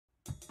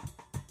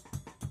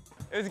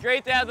It was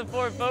great to have the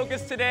Ford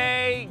Focus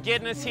today,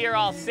 getting us here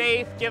all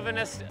safe, giving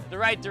us the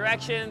right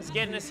directions,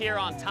 getting us here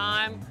on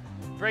time,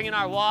 bringing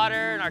our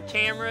water and our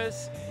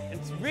cameras. And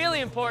it's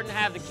really important to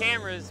have the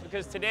cameras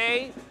because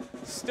today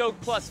is Stoked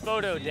Plus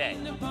Photo Day.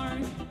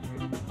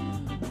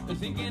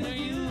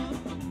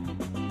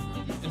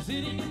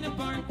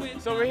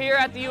 So we're here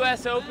at the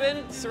US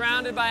Open,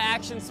 surrounded by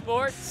action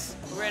sports.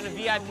 We're in a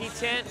VIP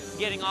tent,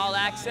 getting all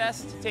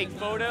access to take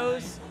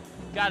photos.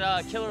 Got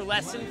a killer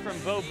lesson from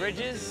Bo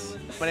Bridges.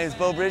 My name is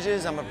Bo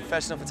Bridges. I'm a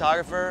professional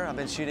photographer. I've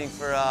been shooting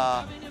for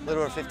a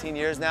little over 15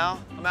 years now.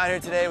 I'm out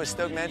here today with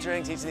Stoked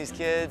Mentoring, teaching these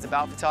kids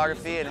about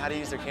photography and how to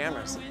use their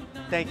cameras.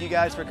 Thank you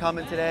guys for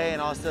coming today, and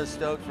also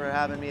Stoked for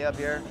having me up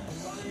here.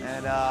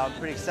 And I'm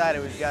pretty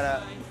excited. We've got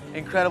an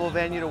incredible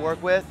venue to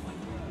work with.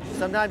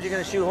 Sometimes you're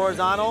going to shoot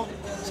horizontal,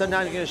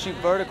 sometimes you're going to shoot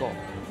vertical.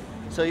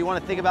 So you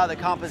want to think about the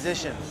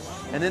composition.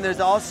 And then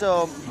there's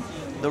also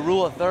the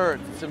rule of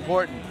thirds. It's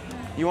important.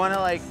 You want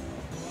to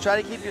try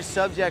to keep your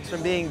subjects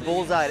from being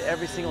bullseyed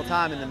every single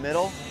time in the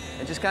middle,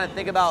 and just kind of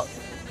think about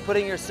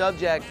putting your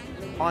subject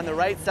on the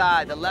right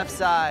side, the left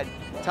side,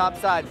 top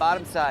side,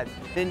 bottom side.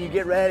 Then you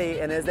get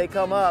ready, and as they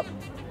come up,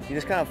 you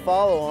just kind of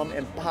follow them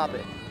and pop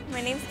it.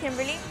 My name's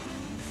Kimberly,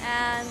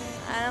 and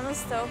I'm a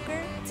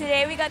stoker.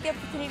 Today we got the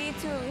opportunity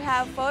to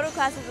have photo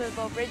classes with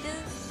Bo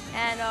Bridges,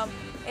 and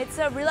it's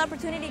a real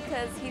opportunity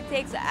because he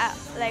takes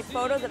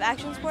photos of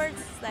action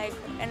sports,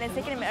 and it's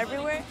taking him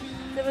everywhere.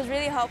 So it was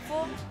really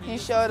helpful. He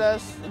got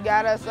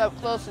us up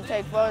close to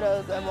take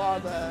photos of all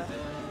the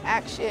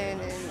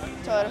action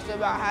and told us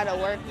about how to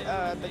work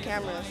the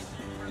cameras.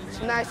 It's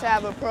nice to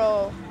have a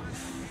pro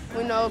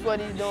who knows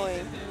what he's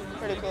doing.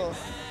 Pretty cool.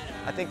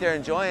 I think they're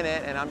enjoying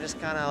it, and I'm just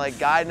kind of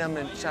guiding them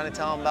and trying to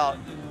tell them about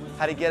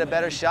how to get a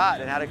better shot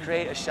and how to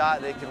create a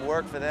shot that can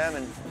work for them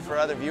and for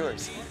other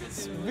viewers.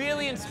 It's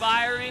really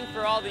inspiring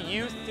for all the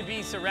youth to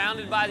be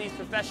surrounded by these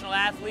professional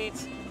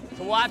athletes,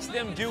 to watch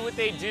them do what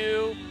they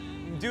do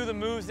the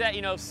moves that,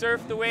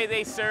 surf the way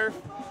they surf.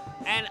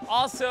 And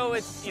also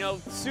it's,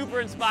 super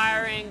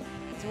inspiring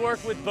to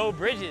work with Bo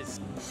Bridges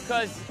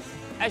because,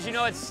 as you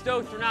know, at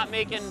Stoked, we're not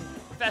making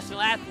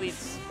professional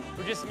athletes,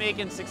 we're just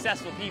making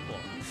successful people.